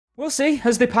We'll see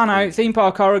as they pan out. Theme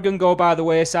Park Oregon go by the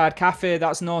wayside. Cafe,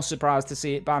 that's no surprise to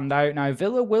see it banned out. Now,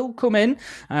 Villa will come in.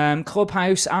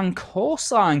 Clubhouse and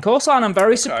Coastline. Coastline, I'm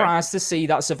very surprised to see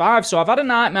that survive. So I've had a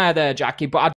nightmare there, Jackie,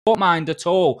 but I don't mind at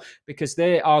all because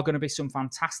they are going to be some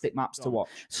fantastic maps to watch.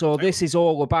 So this is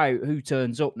all about who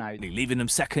turns up now. Leaving them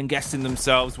second-guessing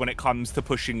themselves when it comes to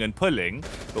pushing and pulling,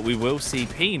 but we will see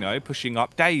Pino pushing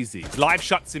up Daisy. Live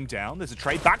shuts him down. There's a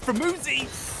trade back from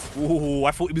Muzi. Ooh,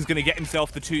 I thought he was going to get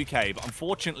himself the 2k, but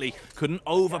unfortunately couldn't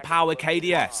overpower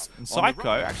KDS. And Psycho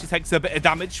actually takes a bit of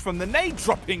damage from the nade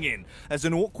dropping in. There's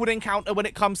an awkward encounter when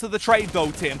it comes to the trade though,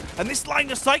 Tim. And this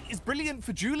line of sight is brilliant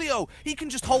for Julio. He can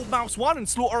just hold mouse 1 and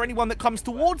slaughter anyone that comes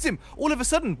towards him. All of a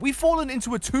sudden, we've fallen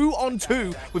into a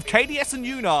 2-on-2 with KDS and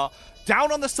Yunar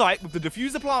down on the site with the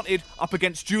diffuser planted up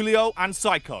against Julio and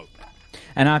Psycho.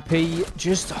 NiP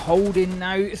just holding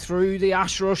now through the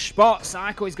Ash Rush spot.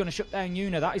 Psycho is going to shut down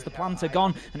Yuna. That is the planter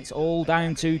gone, and it's all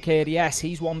down to KDS.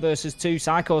 He's 1 versus 2.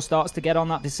 Psycho starts to get on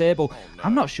that disable.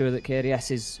 I'm not sure that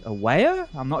KDS is aware.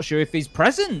 I'm not sure if he's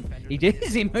present. He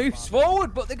is. He moves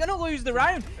forward, but they're going to lose the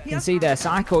round. You can see there,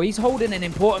 Psycho, he's holding an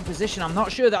important position. I'm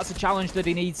not sure that's a challenge that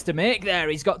he needs to make there.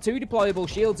 He's got 2 deployable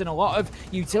shields and a lot of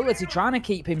utility trying to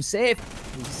keep him safe.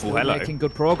 He's still making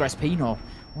good progress. Pino.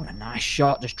 What a nice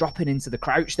shot, just dropping into the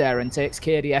crouch there and takes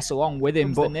KDS along with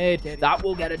him. But that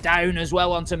will get it down as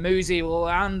well onto Muzi,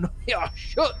 and you're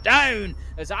shut down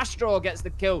as Astro gets the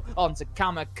kill onto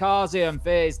Kamikaze and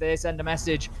FaZe. They send a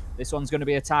message. This one's going to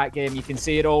be a tight game. You can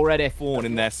see it already. Fawn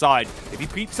in their side. If he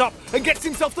peeps up and gets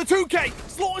himself the 2k,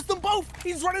 slaughters them both.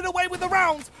 He's running away with the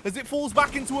round as it falls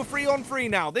back into a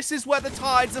 3-on-3 now. This is where the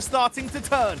tides are starting to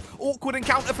turn. Awkward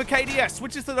encounter for KDS.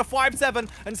 Switches to the 5-7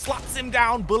 and slaps him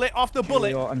down bullet after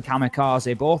bullet. And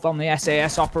Kamikaze both on the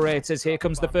SAS operators. Here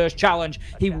comes the first challenge.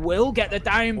 He will get the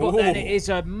down, but then it is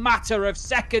a matter of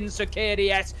seconds for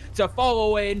KDS to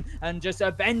follow in and just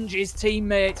avenge his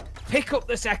teammate. Pick up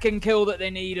the second kill that they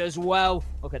need as well.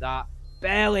 Look at that.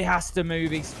 Barely has to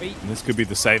move his feet. And this could be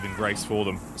the saving grace for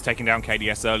them. He's taking down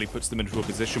KDS early, puts them into a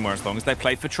position where as long as they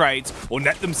play for trades or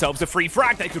net themselves a free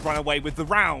frag, they could run away with the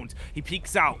round. He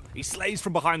peeks out. He slays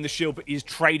from behind the shield, but he is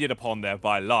traded upon there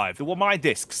by Live. The my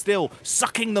disc still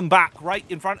sucking them back right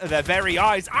in front of their very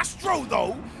eyes. Astro,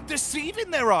 though,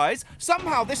 deceiving their eyes.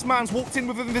 Somehow this man's walked in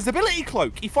with an invisibility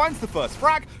cloak. He finds the first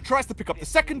frag, tries to pick up the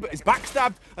second, but is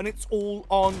backstabbed, and it's all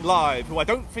on Live, who I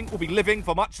don't think will be living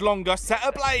for much longer. Set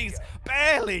ablaze.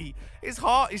 Barely. His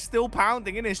heart is still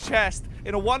pounding in his chest.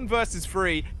 In a 1 versus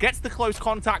 3, gets the close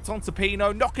contact onto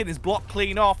Pino, knocking his block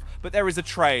clean off, but there is a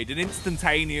trade, an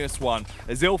instantaneous one,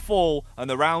 as he'll fall and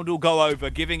the round will go over,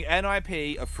 giving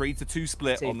NiP a 3-2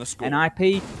 split on the score.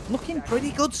 NiP looking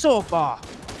pretty good so far.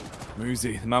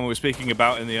 Muzi, the man we were speaking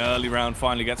about in the early round,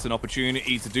 finally gets an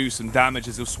opportunity to do some damage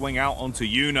as he'll swing out onto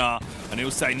Yunar, and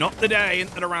he'll say, not the day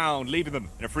into the round, leaving them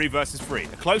in a 3 versus 3. A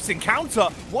close encounter,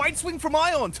 wide swing from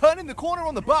Ion, turning the corner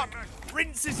on the buck,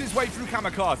 rinses his way through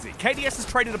Kamikaze. KDS is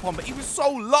traded upon, but he was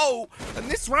so low, and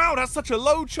this round has such a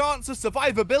low chance of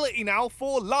survivability now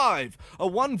for Live. A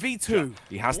 1v2.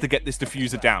 He has to get this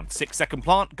diffuser down. 6-second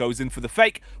plant, goes in for the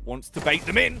fake, wants to bait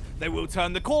them in. They will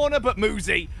turn the corner, but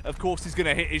Muzi, of course, is going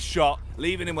to hit his shot,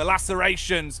 leaving him with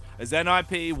lacerations as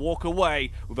NiP walk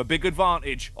away with a big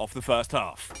advantage off the first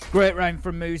half. Great round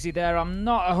from Muzi there. I'm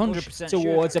not 100%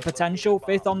 towards a potential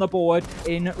 5th on the board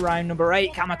in round number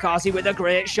 8. Kamikaze with a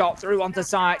great shot through onto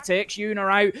site, takes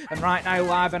Yunar out, and right now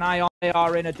Live and Ion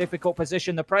are in a difficult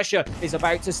position. The pressure is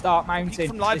about to start mounting.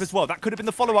 From Live as well, that could have been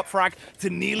the follow-up frag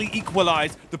to nearly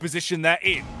equalize the position they're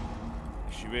in.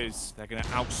 Issue is, they're going to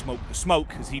outsmoke the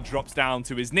smoke as he drops down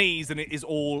to his knees, and it is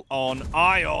all on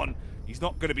Ion. He's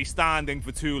not going to be standing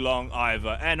for too long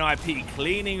either. NiP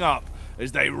cleaning up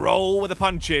as they roll with the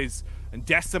punches and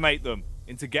decimate them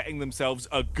into getting themselves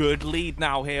a good lead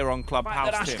now here on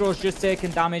Clubhouse. Astro's just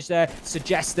taken damage there,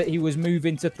 suggests that he was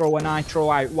moving to throw a nitro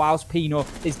out whilst Pino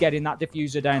is getting that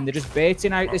diffuser down. They're just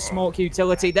baiting out this smoke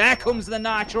utility. There comes the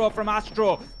nitro from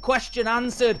Astro. Question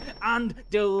answered and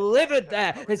delivered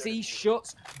there as he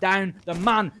shuts down the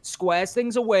man. Squares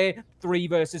things away, 3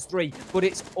 versus 3, but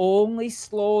it's only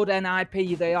slowed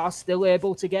NiP. They are still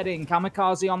able to get in.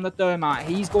 Kamikaze on the thermite.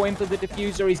 He's going for the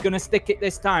diffuser. He's going to stick it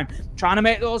this time. Trying to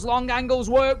make those long angles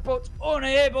work, but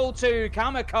unable to.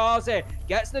 Kamikaze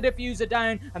gets the diffuser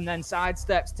down and then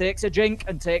sidesteps, takes a jink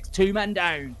and takes 2 men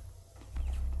down.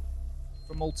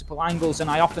 from multiple angles, and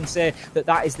I often say that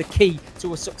that is the key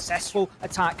to a successful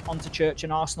attack onto Church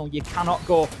and Arsenal. You cannot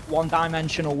go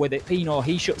one-dimensional with it. Pino,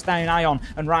 he shuts down Ion,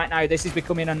 and right now this is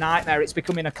becoming a nightmare. It's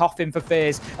becoming a coffin for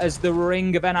FaZe as the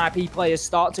ring of NiP players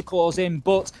start to close in,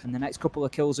 and the next couple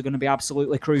of kills are going to be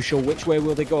absolutely crucial. Which way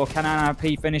will they go? Can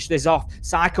NiP finish this off?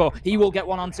 Psycho, he will get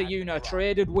one onto Yuna,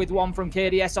 traded with one from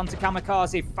KDS onto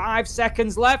Kamikaze. 5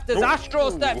 seconds left as Astro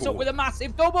steps up with a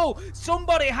massive double.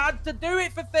 Somebody had to do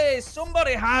it for FaZe.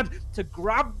 Somebody had to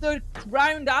grab the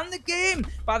round and the game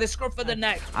by the scruff of the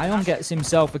neck. Ion gets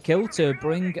himself a kill to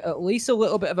bring at least a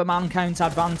little bit of a man count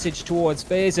advantage towards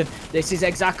FaZe, and this is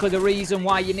exactly the reason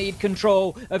why you need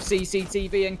control of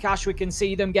CCTV and Cash. We can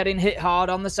see them getting hit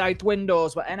hard on the south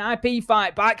windows, but NiP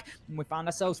fight back, and we find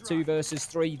ourselves 2 versus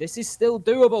 3. This is still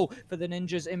doable for the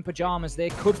Ninjas in Pajamas. They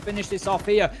could finish this off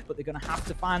here, but they're going to have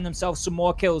to find themselves some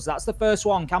more kills. That's the first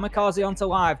one. Kamikaze onto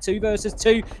live. 2 versus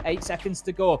 2. 8 seconds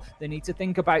to go. They need to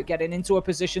think about getting into a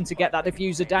position to get that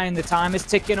diffuser down. The time is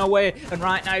ticking away, and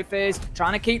right now FaZe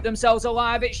trying to keep themselves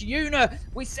alive. It's Yuna.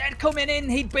 We said coming in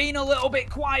he'd been a little bit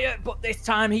quiet, but this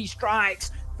time he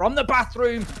strikes from the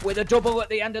bathroom with a double at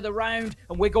the end of the round,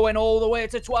 and we're going all the way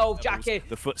to 12, Jackie.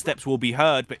 The footsteps will be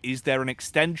heard, but is there an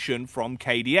extension from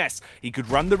KDS? He could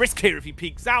run the risk here if he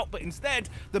peeks out, but instead,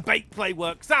 the bait play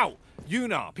works out.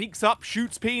 Yuna peeks up,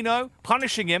 shoots Pino,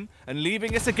 punishing him, and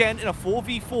leaving us again in a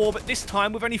 4v4, but this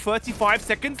time with only 35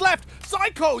 seconds left.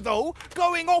 Psycho, though,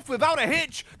 going off without a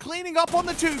hitch, cleaning up on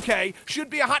the 2K, should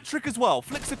be a hat-trick as well.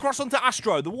 Flicks across onto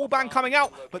Astro, the wallbang coming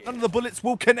out, but none of the bullets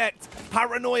will connect.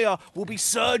 Paranoia will be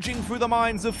surging through the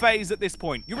minds of FaZe at this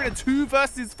point. You're in a 2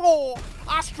 versus 4.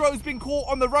 Astro's been caught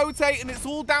on the rotate, and it's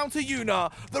all down to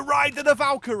Yuna, the ride of the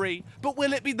Valkyrie. But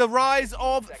will it be the rise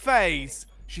of FaZe?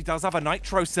 She does have a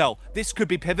nitro cell. This could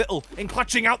be pivotal in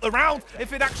clutching out the round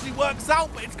if it actually works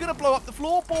out, but it's going to blow up the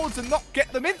floorboards and not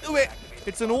get them into it.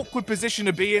 It's an awkward position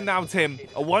to be in now, Tim.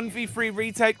 A 1v3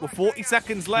 retake with 40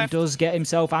 seconds left. He does get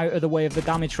himself out of the way of the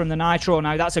damage from the nitro.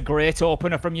 Now, that's a great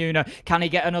opener from Yuna. Can he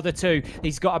get another 2?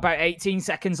 He's got about 18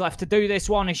 seconds left to do this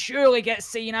one. He surely gets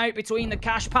seen out between the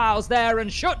cash piles there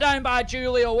and shut down by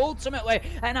Julio. Ultimately,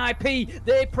 NiP,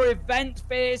 they prevent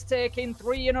FaZe taking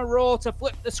 3 in a row to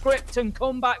flip the script and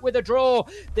come back with a draw.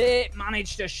 They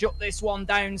managed to shut this one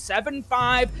down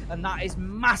 7-5, and that is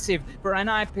massive for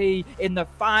NiP in the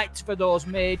fight for those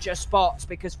major spots,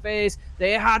 because FaZe,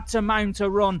 they had to mount a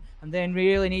run and they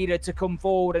really needed to come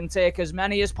forward and take as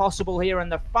many as possible here,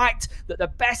 and the fact that the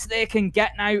best they can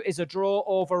get now is a draw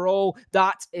overall,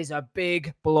 that is a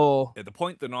big blow. Yeah, the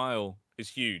point denial is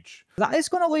huge. That is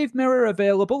going to leave Mirror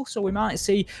available, so we might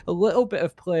see a little bit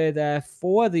of play there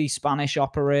for the Spanish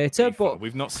operator, but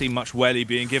we've not seen much welly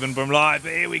being given from live.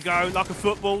 Here we go, like a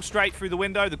football, straight through the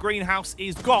window. The greenhouse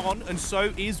is gone, and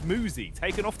so is Muzi,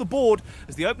 taken off the board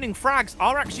as the opening frags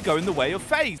are actually going the way of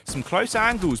FaZe. Some close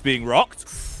angles being rocked.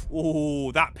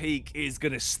 Oh, that peak is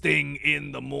going to sting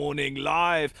in the morning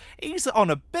live. He's on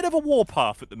a bit of a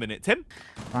warpath at the minute, Tim.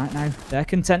 Right now, they're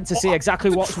content to see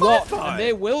exactly what's what, and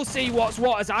they will see what's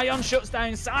what as Ion shuts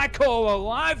down Psycho.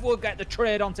 Alive will get the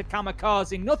trade onto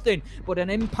Kamikaze. Nothing but an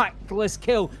impactless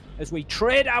kill as we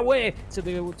trade our way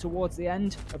to towards the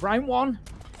end of round 1.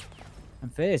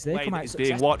 And FaZe, they come out is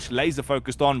being watched, laser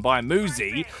focused on by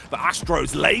Muzi, but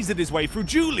Astro's lasered his way through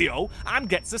Julio and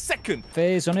gets a second.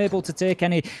 FaZe unable to take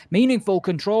any meaningful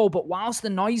control, but whilst the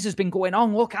noise has been going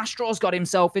on, look, Astro's got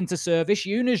himself into service,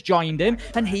 Yuna's joined him,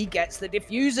 and he gets the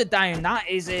diffuser down. That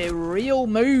is a real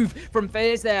move from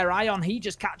FaZe there. Ion, he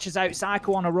just catches out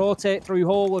Psycho on a rotate through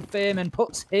Hall of Fame and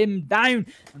puts him down.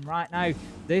 And right now,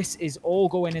 this is all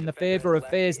going in the favour of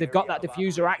FaZe. They've got that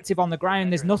diffuser active on the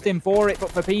ground. There's nothing for it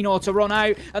but for Pino to run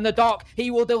out, and the Doc,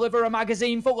 he will deliver a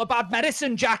magazine full of bad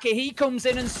medicine. Jackie, he comes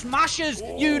in and smashes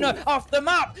Yuna off the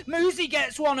map. Muzi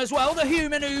gets one as well, the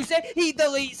human Uzi, he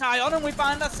deletes Ion, and we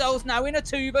find ourselves now in a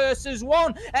 2 versus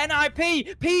 1.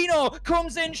 NiP, Pino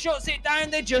comes in, shuts it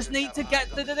down. They just need to get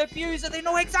to the diffuser. They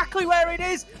know exactly where it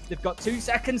is. They've got 2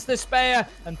 seconds to spare,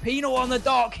 and Pino on the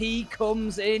Doc, he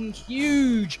comes in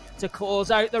huge to close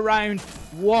out the round.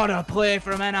 What a play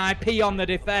from NiP on the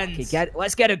defense.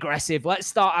 Let's get aggressive. Let's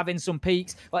start having some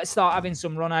peaks. Let's start having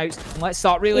some runouts, and let's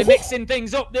start really mixing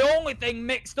things up. The only thing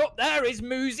mixed up there is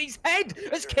Muzi's head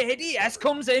as KDS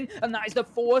comes in, and that is the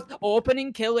 4th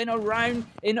opening kill in a round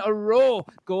in a row.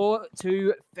 Go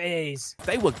to FaZe.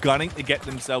 They were gunning to get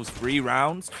themselves 3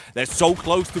 rounds. They're so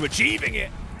close to achieving it.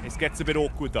 It gets a bit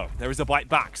awkward though. There is a bite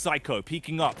back. Psycho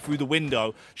peeking up through the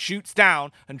window, shoots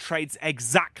down and trades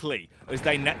exactly as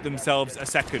they net themselves a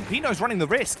second. Pino's running the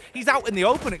risk. He's out in the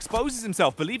open, exposes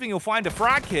himself, believing he'll find a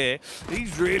frag here.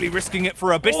 He's really risking it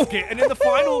for a biscuit. And in the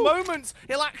final moments,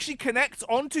 he'll actually connect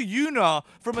onto Yuna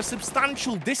from a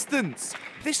substantial distance.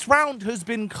 This round has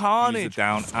been carnage.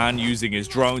 Down and using his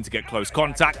drone to get close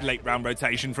contact. Late round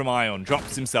rotation from Ion.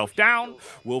 Drops himself down.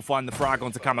 Will find the frag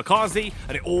onto Kamikaze.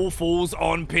 And it all falls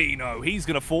on Pino. He's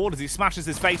going to fall as he smashes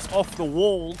his face off the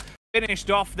wall.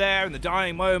 Finished off there in the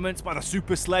dying moments by the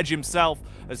Super Sledge himself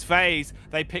as FaZe,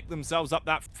 they pick themselves up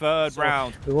that third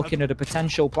round. We're looking at a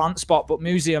potential plant spot, but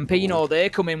Muzi and Pino, they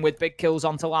come in with big kills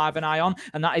onto Live and Ion,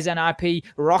 and that is NiP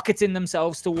rocketing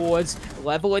themselves towards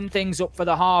leveling things up for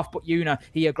the half, but Yuna,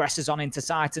 he aggresses on into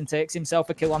sight and takes himself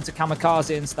a kill onto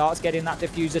Kamikaze and starts getting that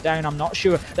diffuser down. I'm not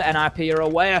sure that NiP are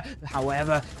aware.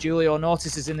 However, Julio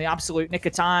notices in the absolute nick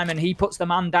of time, and he puts the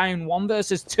man down. 1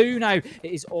 versus 2 now. It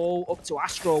is all up to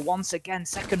Astro once again.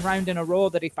 Second round in a row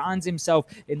that he finds himself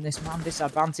in this man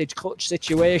disadvantage clutch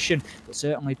situation, but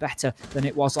certainly better than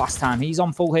it was last time. He's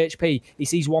on full HP. He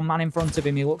sees one man in front of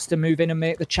him. He looks to move in and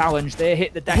make the challenge. They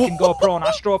hit the deck and go prone.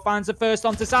 Astro finds the first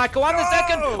onto Psycho and the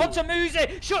second onto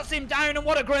Muzi. Shuts him down, and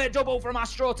what a great double from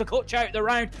Astro to clutch out the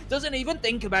round. Doesn't even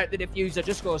think about the diffuser,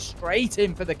 just goes straight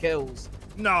in for the kills.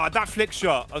 No, that flick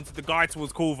shot onto the guy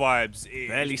towards Cool Vibes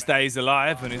barely stays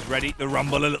alive and is ready to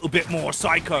rumble a little bit more.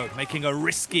 Psycho making a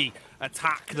risky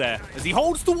attack there as he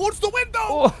holds towards the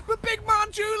window. The big man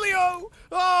Julio.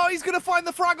 Oh, he's going to find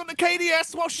the frag on the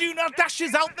KDS while Yuna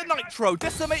dashes out the nitro,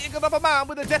 decimating another man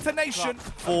with a detonation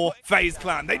for FaZe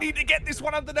Clan. They need to get this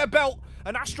one under their belt,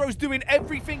 and Astro's doing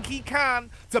everything he can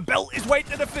to belt his way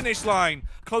to the finish line.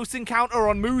 Close encounter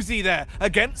on Muzi there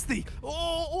against the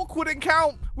awkward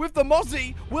encounter with the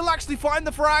Mozzie. Will actually find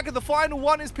the frag, and the final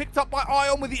one is picked up by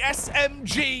Ion with the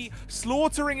SMG,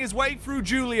 slaughtering his way through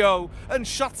Julio and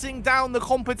shutting down the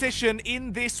competition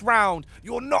in this round.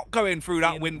 You're not going through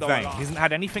that window. He hasn't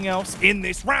had anything else in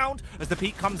this round as the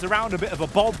peak comes around. A bit of a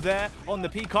bob there on the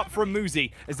peak up from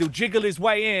Muzi as he'll jiggle his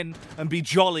way in and be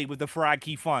jolly with the frag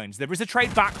he finds. There is a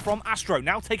trade back from Astro,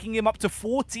 now taking him up to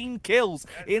 14 kills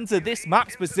into this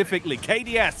map specifically.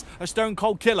 KDS, a stone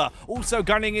cold killer, also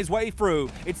gunning his way through.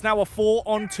 It's now a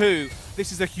 4-on-2.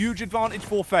 This is a huge advantage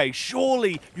for FaZe.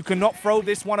 Surely you cannot throw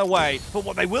this one away, but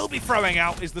what they will be throwing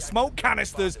out is the smoke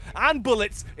canisters and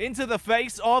bullets into the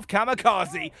face of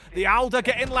Kamikaze. The Alder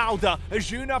getting louder as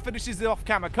Yuna finishes off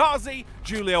Kamikaze.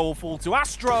 Julio will fall to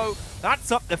Astro.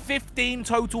 That's up to 15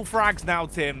 total frags now,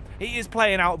 Tim. He is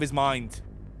playing out of his mind.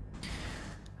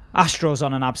 Astro's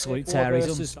on an absolute tear. He's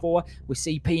versus 4. We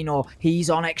see Pino. He's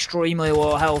on extremely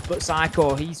low health, but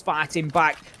Psycho, he's fighting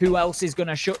back. Who else is going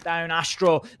to shut down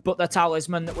Astro but the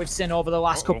talisman that we've seen over the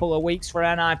last couple of weeks for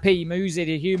NiP? Muzi,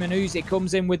 the human Uzi,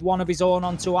 comes in with one of his own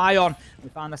onto Ion. We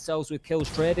find ourselves with kills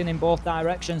trading in both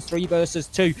directions. 3 versus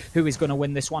 2. Who is going to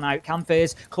win this one out? Can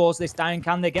FaZe close this down?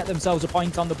 Can they get themselves a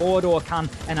point on the board, or can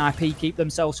NiP keep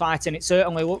themselves fighting? It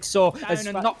certainly looks so. As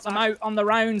knocks them out on the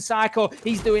round. Psycho,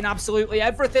 he's doing absolutely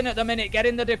everything at the minute,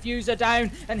 getting the diffuser down,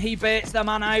 and he baits the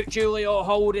man out. Julio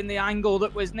holding the angle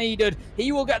that was needed.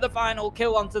 He will get the final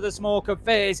kill onto the smoke of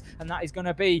FaZe, and that is going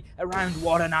to be around.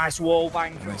 What a nice wall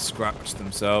bang. They scratched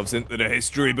themselves into the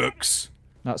history books.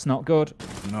 That's not good.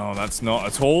 No, that's not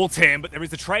at all, Tim, but there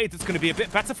is a trade that's going to be a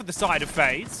bit better for the side of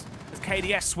FaZe. As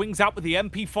KDS swings out with the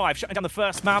MP5, shutting down the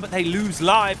first man, but they lose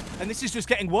Live, and this is just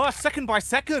getting worse second by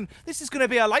second. This is going to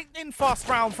be a lightning fast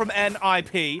round from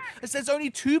NiP, as there's only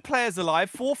 2 players alive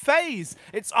for FaZe.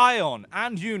 It's Ion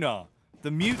and Yuna,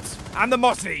 the Mute and the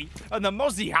Mozzie, and the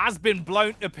Mozzie has been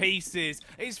blown to pieces.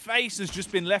 His face has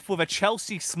just been left with a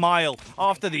Chelsea smile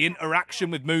after the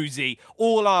interaction with Muzi.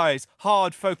 All eyes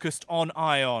hard focused on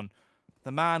Ion,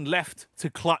 the man left to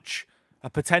clutch a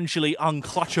potentially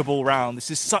unclutchable round. This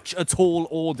is such a tall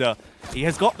order. He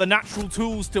has got the natural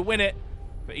tools to win it,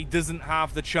 but he doesn't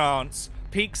have the chance.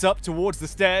 Peeks up towards the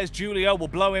stairs. Julio will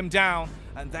blow him down,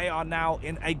 and they are now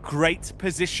in a great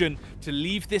position to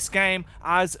leave this game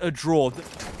as a draw.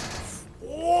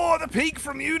 The peek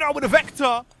from Yuna with a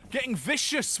Vector, getting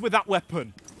vicious with that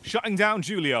weapon, shutting down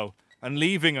Julio and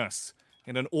leaving us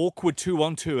in an awkward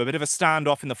 2-on-2, a bit of a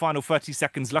standoff in the final 30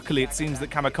 seconds. Luckily, it seems that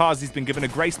Kamikaze's been given a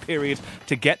grace period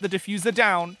to get the diffuser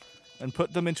down and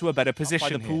put them into a better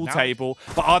position at the pool table.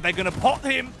 But are they going to pot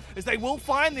him? As they will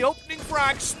find the opening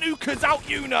frag, snookers out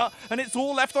Yuna, and it's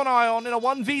all left on Ion in a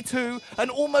 1v2, an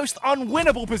almost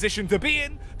unwinnable position to be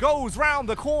in. Goes round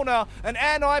the corner, and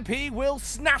NiP will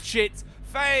snatch it.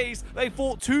 FaZe, they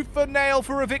fought tooth and nail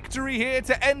for a victory here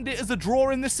to end it as a draw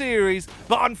in the series,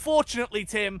 but unfortunately,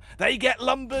 Tim, they get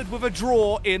lumbered with a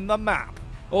draw in the map.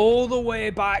 All the way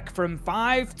back from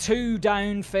 5-2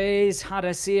 down, FaZe had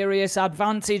a serious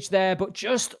advantage there, but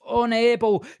just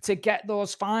unable to get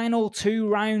those final 2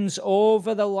 rounds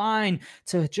over the line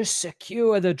to just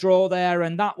secure the draw there,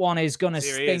 and that one is going to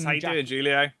Here he is. sting. How you doing,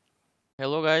 Julio?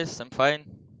 Hello guys, I'm fine.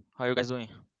 How are you guys doing?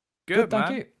 Good, thank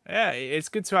man. you. Yeah, it's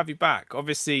good to have you back.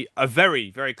 Obviously, a very,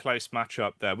 very close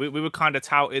matchup there. We were kind of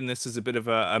touting this as a bit of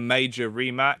a major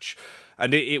rematch,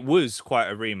 and it was quite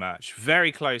a rematch.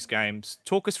 Very close games.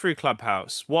 Talk us through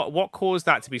Clubhouse. What caused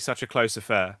that to be such a close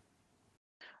affair?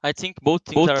 I think both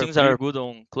teams are good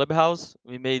on Clubhouse.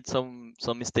 We made some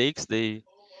mistakes. We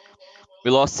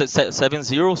lost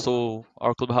 7-0, so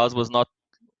our Clubhouse was not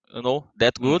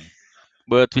that good.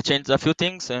 But we changed a few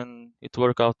things and it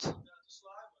worked out.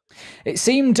 It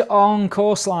seemed on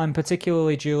Coastline,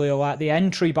 particularly, Julio, like the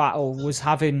entry battle was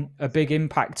having a big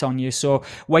impact on you. So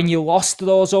when you lost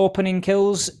those opening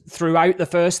kills throughout the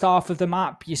first half of the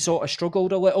map, you sort of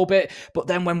struggled a little bit. But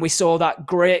then when we saw that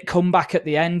great comeback at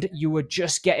the end, you were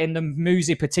just getting them,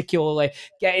 Muzi particularly,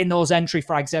 getting those entry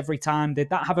frags every time. Did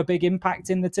that have a big impact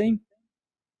in the team?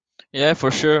 Yeah, for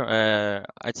sure.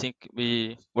 I think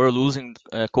we were losing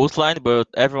Coastline, but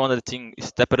everyone on the team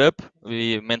stepped up.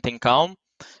 We maintain calm.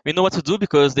 We know what to do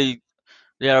because they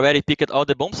already picked all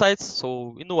the bomb sites,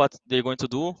 so we know what they're going to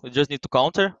do. We just need to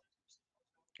counter.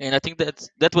 And I think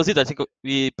that was it. I think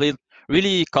we played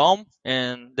really calm,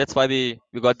 and that's why we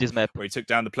got this map. Where he took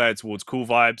down the player towards Cool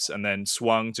Vibes and then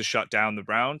swung to shut down the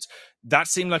round. That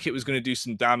seemed like it was going to do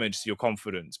some damage to your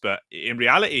confidence, but in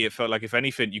reality, it felt like, if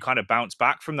anything, you kind of bounced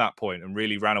back from that point and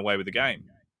really ran away with the game.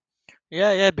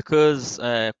 Yeah, because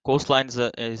Coastline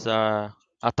is a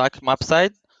attack map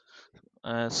side.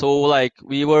 So like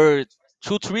we were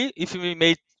 2-3. If we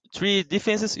made 3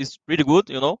 defenses, it's pretty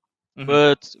good,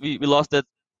 But we lost that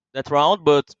round,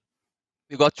 but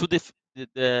we got 2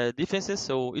 the defenses,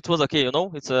 so it was okay,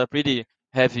 It's a pretty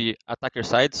heavy attacker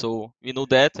side, so we knew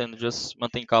that and just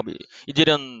maintain calm. It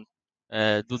didn't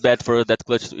do bad for that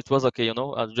clutch. It was okay,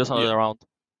 just another round.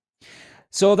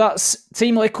 So that's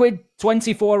Team Liquid,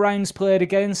 24 rounds played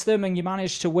against them, and you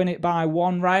managed to win it by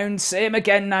 1 round. Same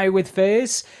again now with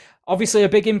FaZe. Obviously, a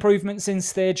big improvement since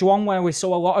stage 1, where we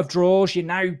saw a lot of draws. You're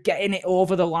now getting it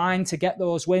over the line to get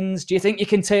those wins. Do you think you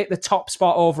can take the top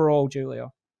spot overall,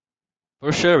 Julio?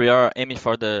 For sure, we are aiming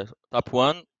for the top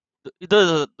 1. It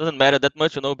doesn't matter that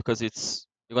much, because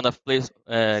you're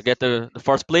gonna get the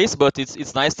first place, but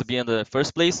it's nice to be in the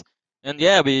first place. And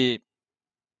yeah, we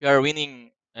are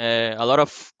winning a lot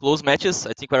of close matches.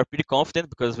 I think we are pretty confident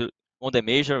because we won the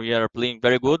major. We are playing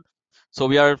very good, so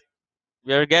we are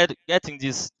getting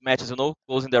these matches,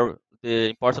 closing the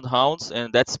important rounds,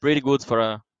 and that's pretty good for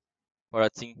a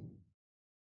team.